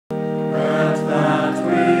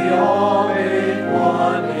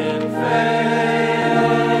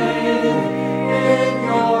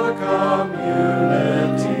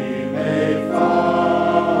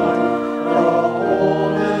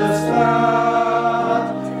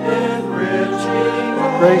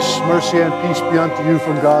Grace, mercy, and peace be unto you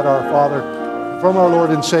from God our Father, and from our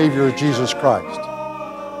Lord and Savior, Jesus Christ.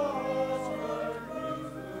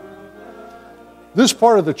 This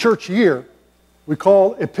part of the church year we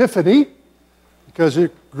call Epiphany because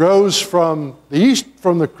it grows from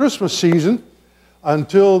the Christmas season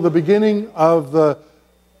until the beginning of the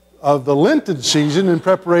Lenten season in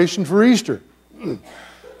preparation for Easter.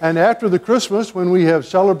 And after the Christmas, when we have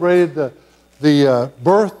celebrated the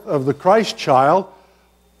birth of the Christ child,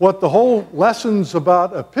 what the whole lessons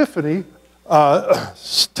about Epiphany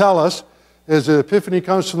tell us is that Epiphany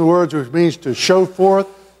comes from the words which means to show forth,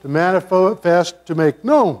 to manifest, to make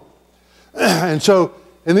known. And so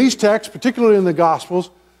in these texts, particularly in the Gospels,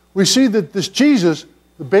 we see that this Jesus,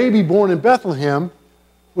 the baby born in Bethlehem,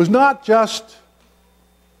 was not just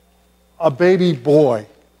a baby boy,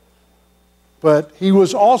 but he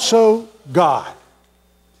was also God.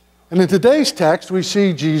 And in today's text, we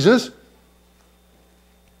see Jesus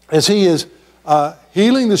as he is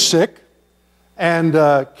healing the sick and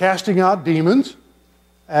casting out demons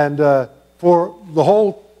and for the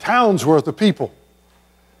whole town's worth of people.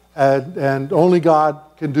 And only God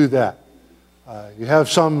can do that. You have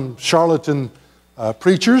some charlatan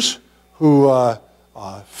preachers who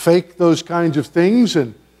fake those kinds of things,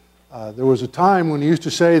 and there was a time when he used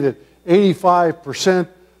to say that 85%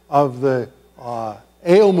 of the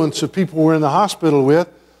ailments that people were in the hospital with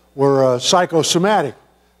were psychosomatic.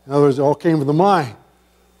 In other words, it all came from the mind.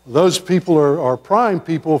 Those people are prime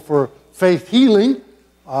people for faith healing.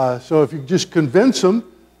 So if you just convince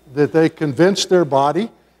them that they convince their body,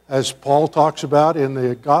 as Paul talks about in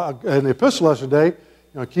the epistle lesson today,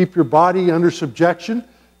 keep your body under subjection.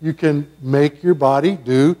 You can make your body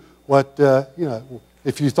do what,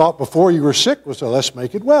 if you thought before you were sick, well, so let's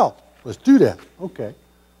make it well. Let's do that. Okay.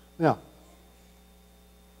 Now,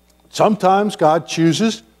 sometimes God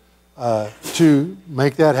chooses to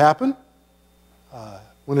make that happen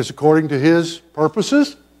when it's according to His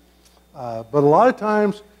purposes. But a lot of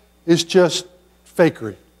times it's just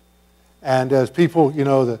fakery. And as people,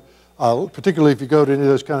 particularly if you go to any of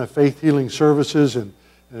those kind of faith healing services and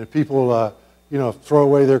people, throw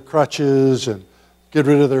away their crutches and get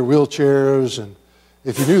rid of their wheelchairs. And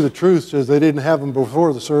if you knew the truth, says they didn't have them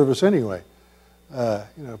before the service anyway,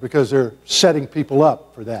 because they're setting people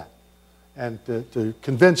up for that. And to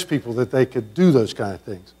convince people that they could do those kind of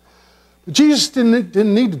things. But Jesus didn't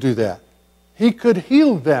need to do that. He could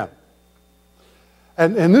heal them.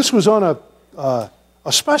 And this was on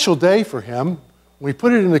a special day for him. We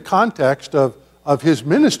put it in the context of his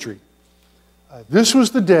ministry. This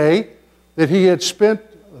was the day that he had spent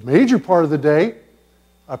a major part of the day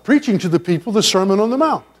preaching to the people the Sermon on the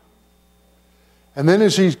Mount. And then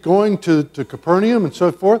as he's going to Capernaum and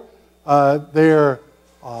so forth,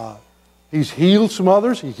 he's healed some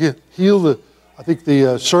others. He healed,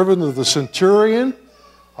 the servant of the centurion.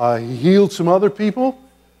 He healed some other people.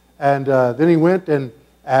 And then he went and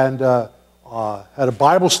had a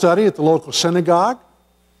Bible study at the local synagogue.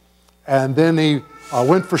 And then he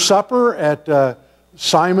went for supper at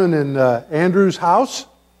Simon and Andrew's house.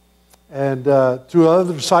 And two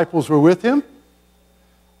other disciples were with him.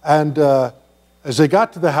 And as they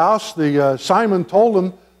got to the house, Simon told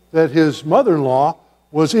them that his mother-in-law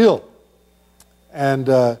was ill. And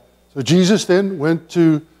so Jesus then went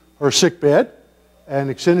to her sick bed and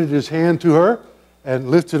extended his hand to her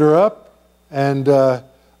and lifted her up. And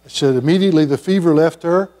said immediately the fever left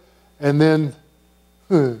her. And then,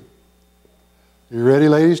 you ready,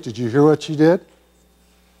 ladies? Did you hear what she did?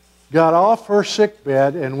 Got off her sick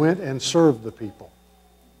bed and went and served the people.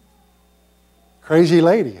 Crazy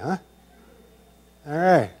lady, huh? All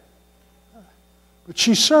right. But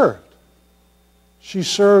she served. She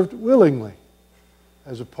served willingly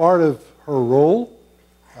as a part of her role,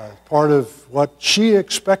 as part of what she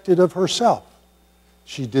expected of herself.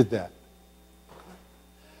 She did that.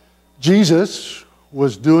 Jesus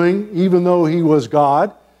was doing, even though he was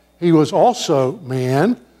God, he was also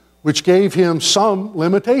man, which gave him some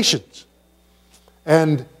limitations.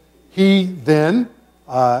 And he then,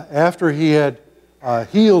 after he had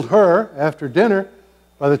healed her after dinner,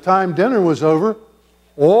 by the time dinner was over,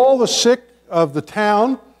 all the sick of the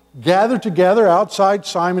town gathered together outside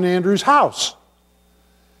Simon Andrew's house.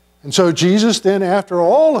 And so Jesus then, after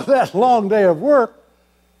all of that long day of work,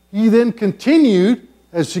 he then continued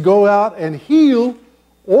as to go out and heal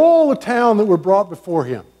all the town that were brought before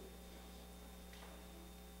him.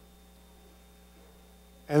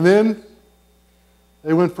 And then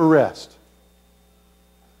they went for rest.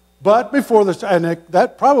 But before this, and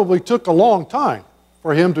that probably took a long time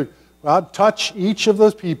for him to touch each of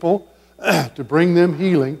those people to bring them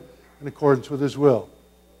healing in accordance with his will.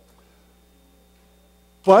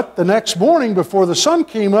 But the next morning, before the sun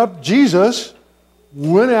came up, Jesus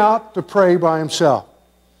went out to pray by himself.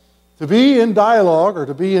 To be in dialogue or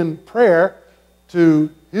to be in prayer to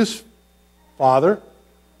his Father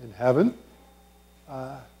in heaven.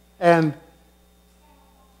 And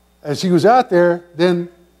as he was out there, then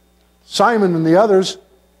Simon and the others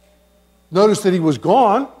noticed that he was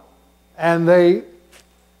gone, and they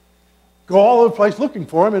go all over the place looking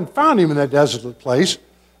for him and found him in that desolate place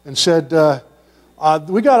and said,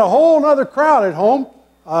 we got a whole other crowd at home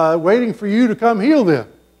waiting for you to come heal them.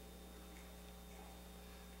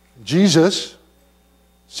 Jesus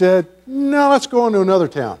said, no, let's go on to another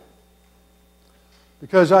town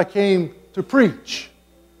because I came to preach.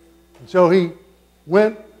 And so he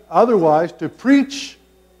went otherwise to preach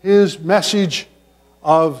his message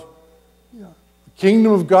of the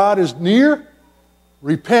kingdom of God is near,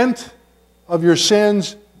 repent of your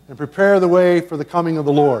sins, and prepare the way for the coming of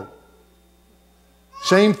the Lord.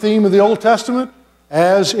 Same theme of the Old Testament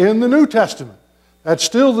as in the New Testament. That's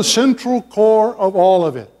still the central core of all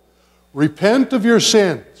of it. Repent of your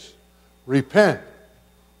sins. Repent.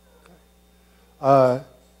 And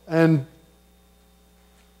don't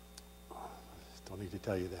need to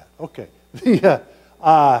tell you that. Okay.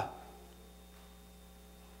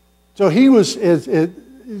 So he was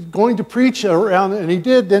going to preach around, and he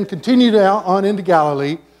did then continue on into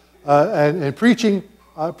Galilee and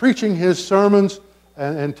preaching his sermons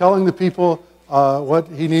and telling the people what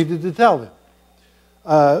he needed to tell them.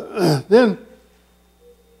 Then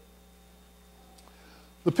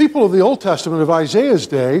the people of the Old Testament of Isaiah's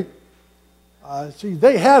day,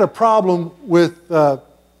 they had a problem with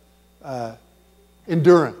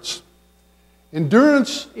endurance.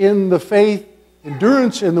 Endurance in the faith,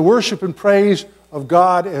 endurance in the worship and praise of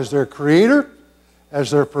God as their creator,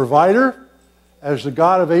 as their provider, as the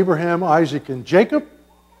God of Abraham, Isaac, and Jacob.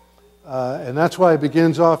 And that's why it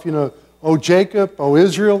begins off, O Jacob, O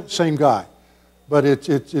Israel, same guy. But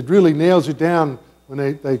it really nails it down when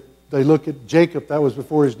they look at Jacob. That was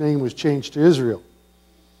before his name was changed to Israel.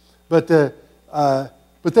 But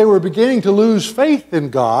they were beginning to lose faith in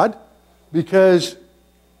God because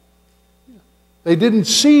they didn't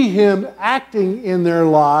see him acting in their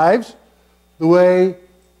lives the way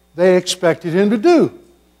they expected him to do.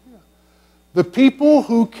 The people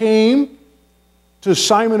who came to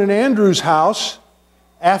Simon and Andrew's house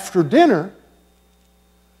after dinner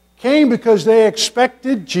came because they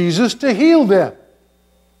expected Jesus to heal them.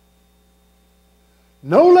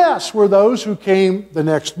 No less were those who came the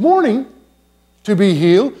next morning to be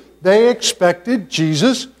healed. They expected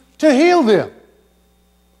Jesus to heal them.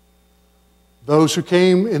 Those who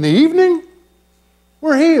came in the evening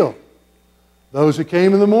were healed. Those who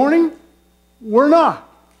came in the morning were not.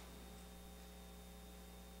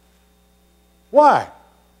 Why?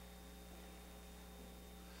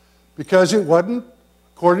 Because it wasn't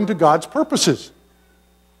according to God's purposes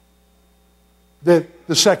that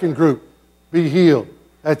the second group be healed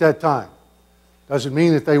at that time. Doesn't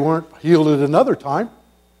mean that they weren't healed at another time,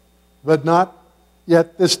 but not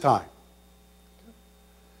yet this time.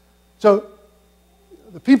 So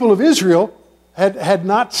the people of Israel had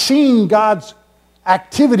not seen God's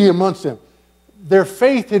activity amongst them. Their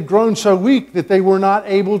faith had grown so weak that they were not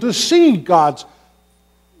able to see God's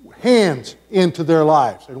hands into their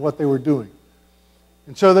lives and what they were doing.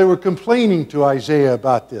 And so they were complaining to Isaiah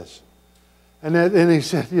about this. And he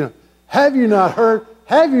said, have you not heard?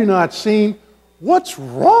 Have you not seen? What's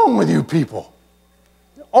wrong with you people?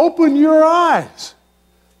 Open your eyes.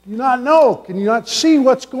 Do you not know? Can you not see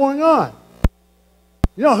what's going on?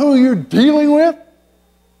 You know who you're dealing with?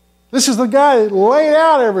 This is the guy that laid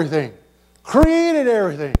out everything, created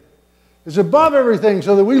everything, is above everything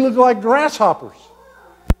so that we look like grasshoppers.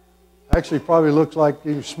 Actually, probably looks like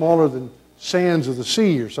even smaller than sands of the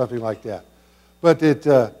sea or something like that. But they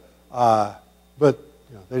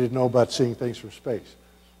didn't know about seeing things from space.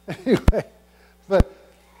 Anyway, but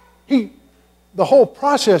the whole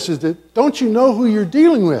process is that don't you know who you're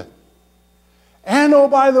dealing with? And oh,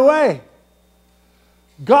 by the way,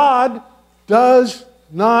 God does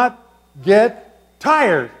not get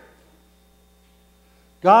tired.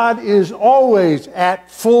 God is always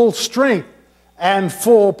at full strength and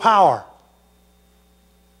full power.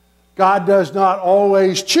 God does not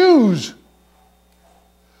always choose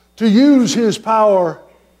to use his power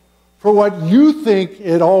for what you think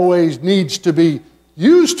it always needs to be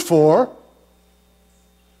used for,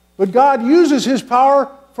 but God uses his power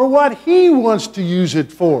for what he wants to use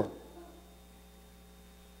it for.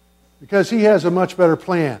 Because he has a much better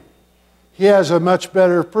plan. He has a much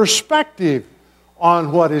better perspective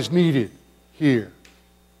on what is needed here.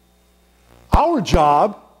 Our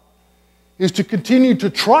job is to continue to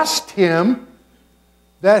trust Him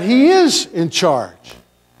that He is in charge.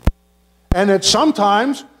 And that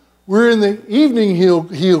sometimes we're in the evening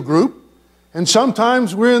heal group, and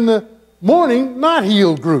sometimes we're in the morning not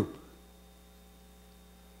healed group.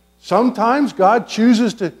 Sometimes God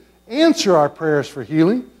chooses to answer our prayers for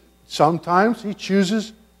healing. Sometimes He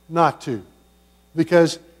chooses not to,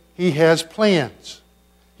 because He has plans.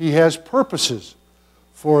 He has purposes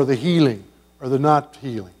for the healing or the not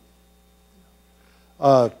healing.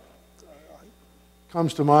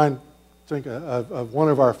 Comes to mind, think of one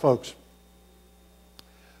of our folks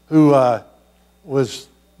who was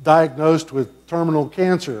diagnosed with terminal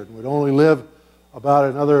cancer and would only live about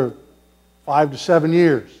another 5 to 7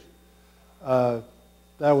 years. That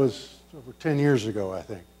was over 10 years ago, I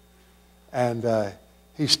think. And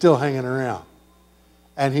he's still hanging around.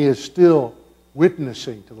 And he is still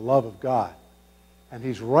witnessing to the love of God. And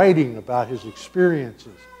he's writing about his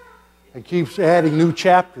experiences and keeps adding new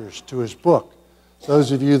chapters to his book.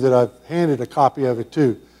 Those of you that I've handed a copy of it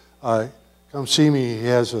to, come see me. He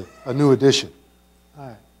has a new edition. All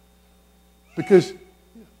right. Because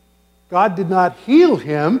God did not heal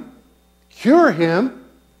him, cure him.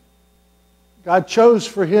 God chose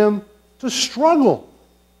for him to struggle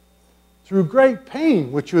through great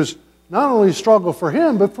pain, which was not only a struggle for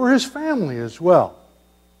him, but for his family as well.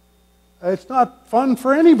 It's not fun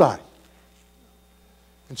for anybody.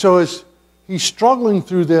 And so as he's struggling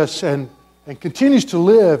through this and continues to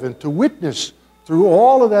live and to witness through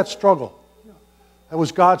all of that struggle, that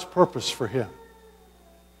was God's purpose for him.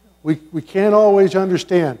 We can't always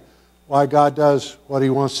understand why God does what He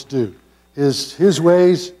wants to do. His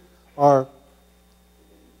ways are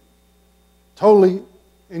totally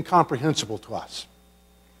incomprehensible to us.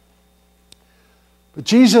 But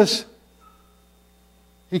Jesus,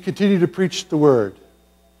 He continued to preach the Word.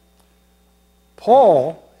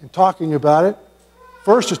 Paul, in talking about it,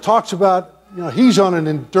 first it talks about, he's on an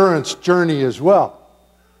endurance journey as well.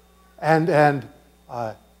 And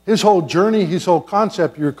his whole journey, his whole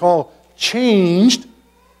concept, you recall, changed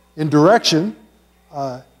in direction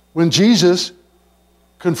when Jesus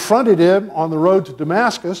confronted him on the road to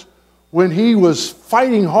Damascus when he was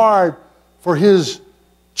fighting hard for his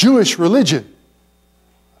Jewish religion,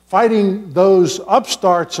 fighting those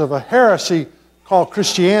upstarts of a heresy called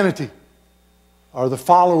Christianity, or the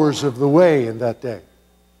followers of the way in that day.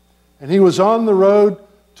 And he was on the road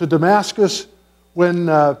to Damascus when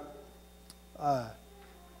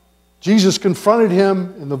Jesus confronted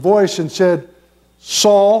him in the voice and said,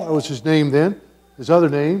 Saul, that was his name then, his other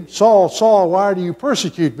name, Saul, Saul, why do you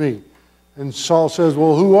persecute me? And Saul says,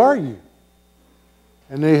 well, who are you?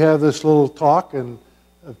 And they have this little talk and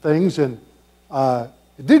things, and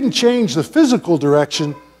it didn't change the physical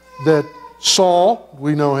direction that Saul,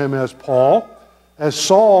 we know him as Paul, as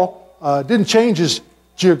Saul didn't change his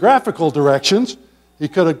geographical directions. He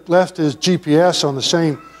could have left his GPS on the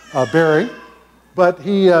same bearing, but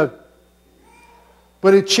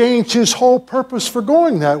it changed his whole purpose for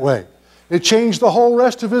going that way. It changed the whole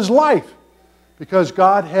rest of his life because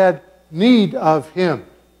God had need of him.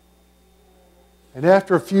 And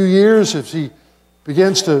after a few years, as he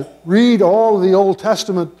begins to read all of the Old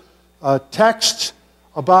Testament texts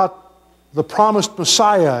about the promised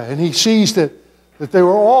Messiah, and he sees that they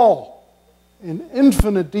were all in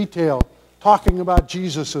infinite detail talking about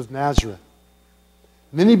Jesus of Nazareth.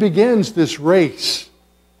 And then he begins this race.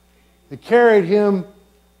 It carried him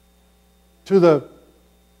to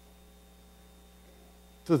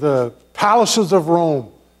the palaces of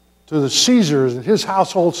Rome, to the Caesars and his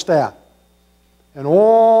household staff, and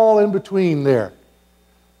all in between there,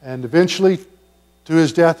 and eventually to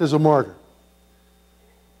his death as a martyr.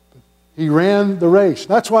 He ran the race.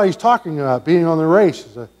 That's why he's talking about being on the race.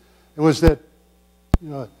 It was that,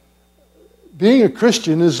 being a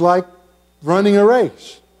Christian is like running a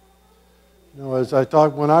race. As I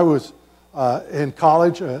talked, when I was in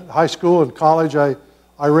college, high school and college, I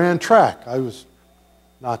ran track. I was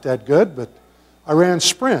not that good, but I ran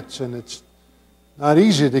sprints, and it's not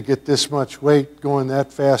easy to get this much weight going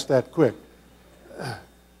that fast, that quick.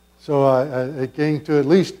 So it came to at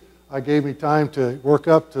least, it gave me time to work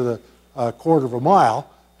up to the quarter of a mile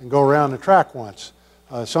and go around the track once.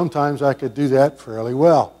 Sometimes I could do that fairly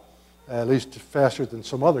well, at least faster than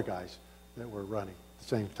some other guys that were running at the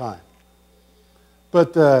same time.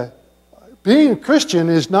 But being a Christian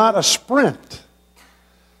is not a sprint.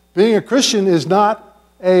 Being a Christian is not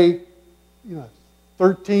a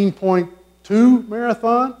 13.2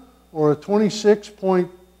 marathon or a 26.4.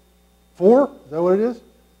 Is that what it is?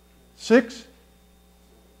 6?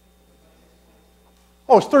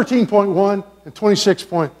 Oh, it's 13.1 and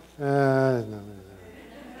 26. No.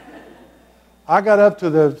 I got up to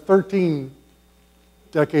the 13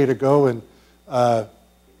 decade ago, and that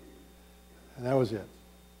was it.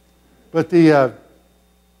 But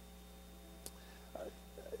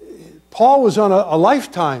Paul was on a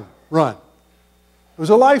lifetime run. It was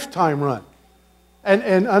a lifetime run.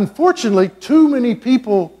 And unfortunately, too many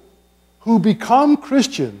people who become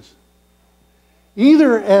Christians,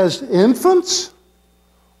 either as infants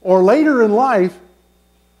or later in life,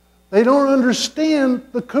 they don't understand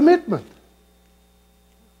the commitment.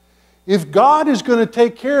 If God is going to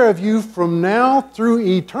take care of you from now through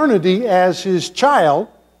eternity as His child,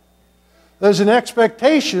 there's an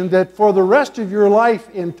expectation that for the rest of your life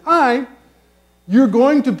in time, you're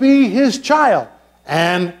going to be His child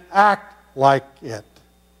and act like it.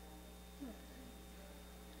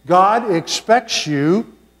 God expects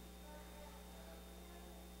you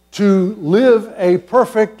to live a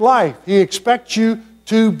perfect life. He expects you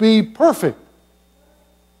to be perfect.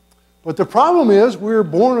 But the problem is, we're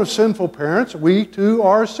born of sinful parents. We too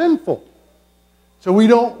are sinful. So we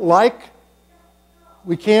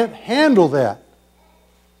can't handle that.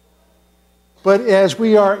 But as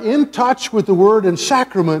we are in touch with the Word and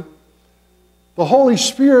Sacrament, the Holy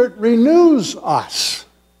Spirit renews us,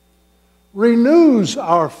 renews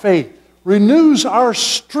our faith, renews our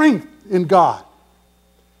strength in God.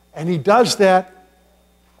 And He does that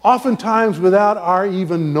oftentimes without our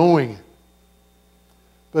even knowing it.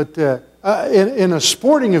 But in a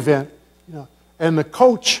sporting event, and the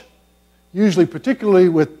coach, usually particularly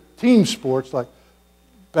with team sports like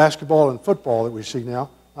basketball and football that we see now,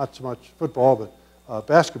 not so much football, but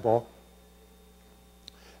basketball.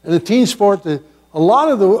 In the team sport, a lot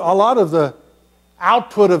of the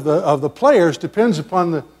output of the players depends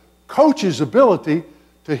upon the coach's ability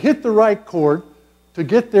to hit the right chord, to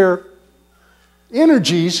get their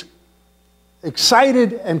energies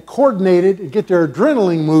excited and coordinated, and get their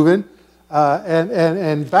adrenaline moving,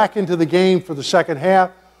 and back into the game for the second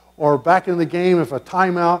half, or back in the game if a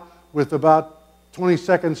timeout with about 20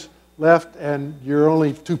 seconds left and you're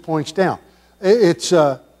only 2 points down. It's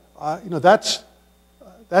that's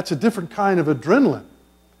a different kind of adrenaline,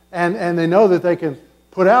 and they know that they can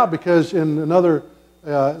put out, because in another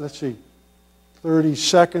 30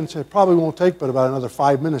 seconds, it probably won't take but about another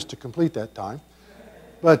 5 minutes to complete that time.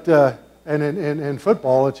 But and in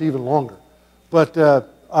football, it's even longer. But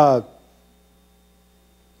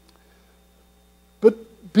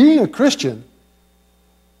being a Christian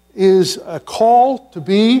is a call to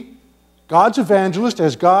be God's evangelist,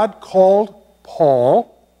 as God called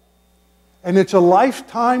Paul, and it's a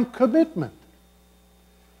lifetime commitment.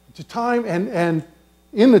 It's a time, and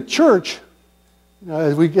in the church,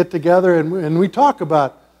 as we get together and we talk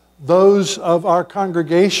about those of our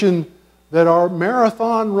congregation that are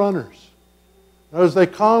marathon runners. As they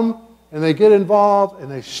come and they get involved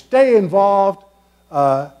and they stay involved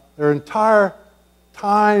their entire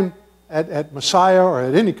time at Messiah or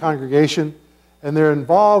at any congregation, and they're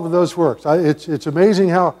involved with those works. It's amazing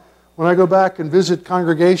how when I go back and visit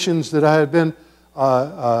congregations that I had been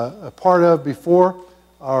a part of before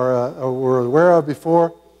or were aware of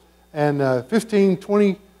before, and 15,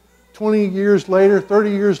 20 years later, 30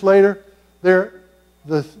 years later,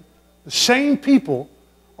 the same people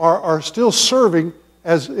are still serving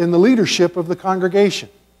as in the leadership of the congregation.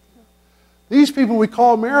 These people we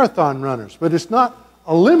call marathon runners, but it's not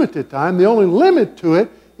a limited time. The only limit to it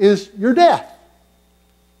is your death,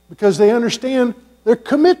 because they understand their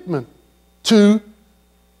commitment to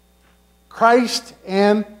Christ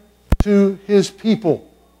and to His people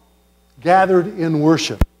gathered in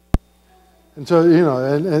worship. And so,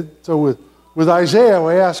 and so with Isaiah,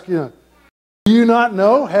 we ask, do you not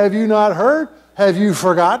know? Have you not heard? Have you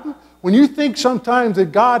forgotten? When you think sometimes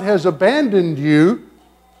that God has abandoned you,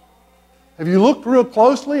 have you looked real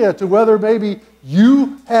closely as to whether maybe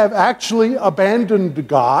you have actually abandoned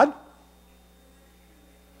God?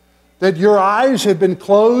 That your eyes have been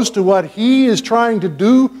closed to what He is trying to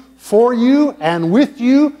do for you and with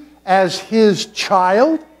you as His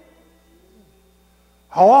child?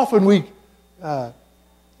 How often we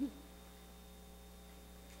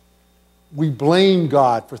blame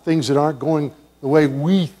God for things that aren't going the way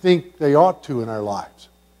we think they ought to in our lives.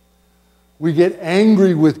 We get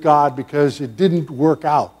angry with God because it didn't work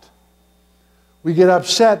out. We get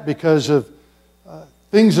upset because of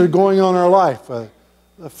things that are going on in our life. The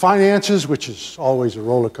finances, which is always a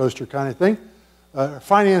roller coaster kind of thing.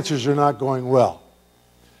 Finances are not going well.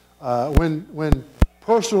 When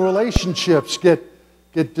personal relationships get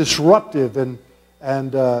disruptive and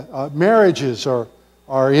marriages are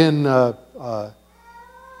in the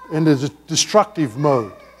destructive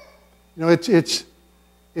mode.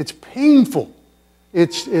 It's painful.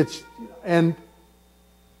 And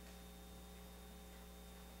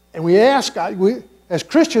And we ask God, as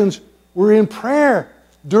Christians, we're in prayer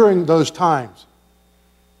during those times.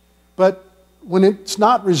 But when it's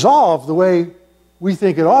not resolved the way we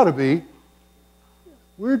think it ought to be,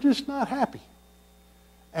 we're just not happy.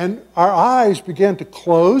 And our eyes begin to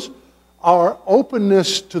close. Our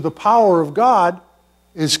openness to the power of God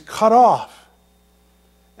is cut off.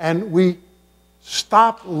 And we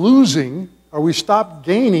stop losing, or we stop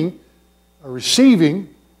gaining, or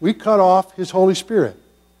receiving. We cut off His Holy Spirit.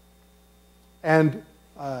 And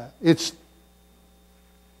it's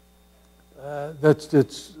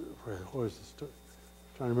what is the story?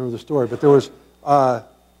 I'm trying to remember the story, but there was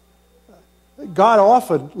God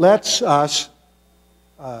often lets us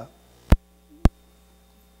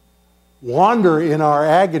wander in our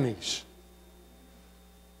agonies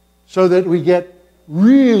so that we get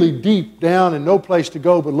really deep down and no place to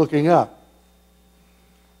go but looking up.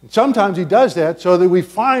 And sometimes He does that so that we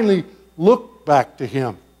finally look back to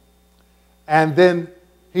Him. And then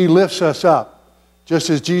He lifts us up, just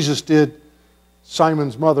as Jesus did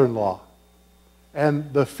Simon's mother-in-law.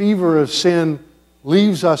 And the fever of sin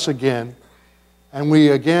leaves us again, and we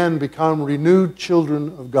again become renewed children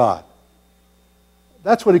of God.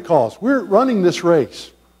 That's what He calls. We're running this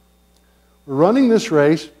race. We're running this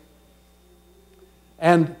race,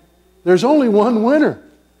 and there's only one winner,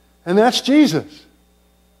 and that's Jesus.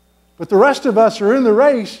 But the rest of us are in the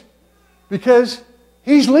race because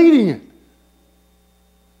He's leading it.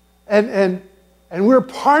 And we're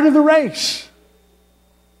part of the race.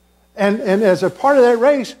 And as a part of that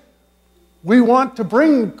race, we want to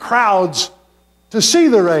bring crowds to see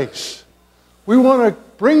the race. We want to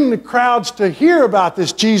bring the crowds to hear about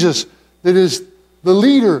this Jesus that is the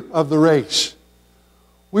leader of the race.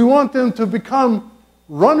 We want them to become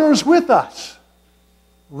runners with us.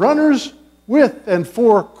 Runners with and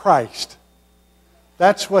for Christ.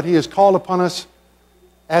 That's what He has called upon us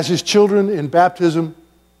as His children in baptism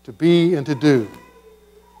to be and to do.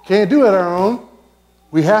 Can't do it on our own.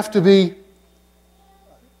 We have to be,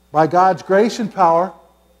 by God's grace and power,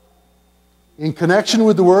 in connection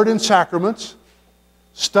with the Word and sacraments,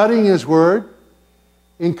 studying His Word,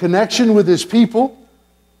 in connection with His people,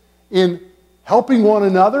 in helping one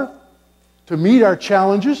another to meet our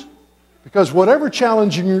challenges, because whatever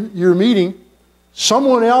challenge you're meeting,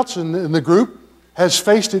 someone else in the group has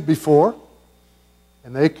faced it before,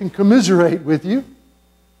 and they can commiserate with you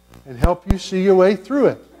and help you see your way through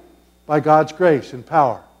it by God's grace and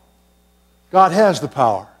power. God has the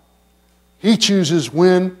power. He chooses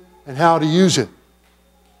when and how to use it.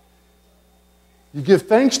 You give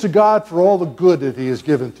thanks to God for all the good that He has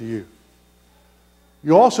given to you.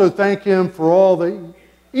 You also thank Him for all the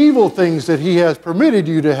evil things that He has permitted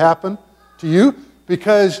you to happen to you,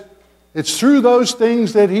 because it's through those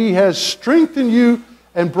things that He has strengthened you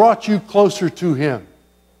and brought you closer to Him.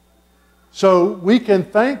 So we can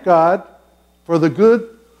thank God for the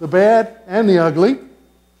good, the bad, and the ugly,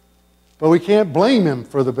 but we can't blame Him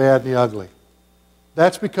for the bad and the ugly.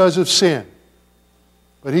 That's because of sin.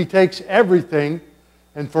 But He takes everything,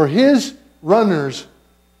 and for His runners,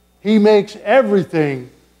 He makes everything,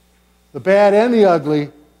 the bad and the ugly,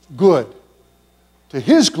 good, to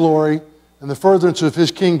His glory and the furtherance of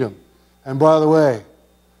His kingdom. And by the way,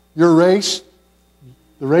 your race,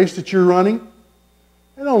 the race that you're running,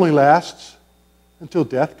 it only lasts until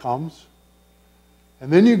death comes.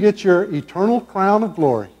 And then you get your eternal crown of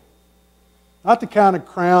glory. Not the kind of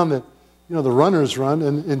crown that, the runners run.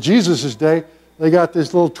 In Jesus' day, they got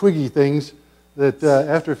these little twiggy things that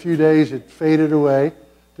after a few days it faded away.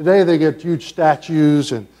 Today they get huge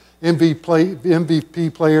statues, and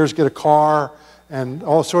MVP players get a car and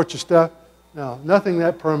all sorts of stuff. No, nothing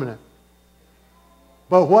that permanent.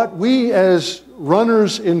 But what we as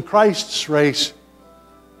runners in Christ's race,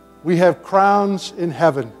 we have crowns in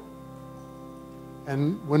heaven.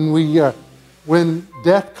 And when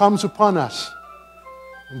death comes upon us,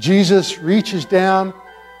 and Jesus reaches down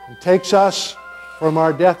and takes us from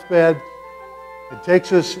our deathbed and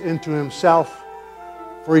takes us into Himself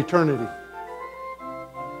for eternity.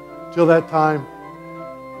 Till that time,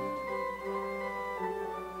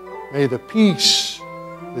 may the peace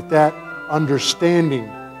that understanding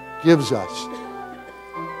gives us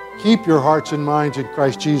keep your hearts and minds in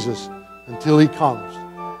Christ Jesus until He comes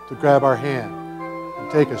to grab our hand and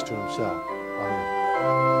take us to Himself.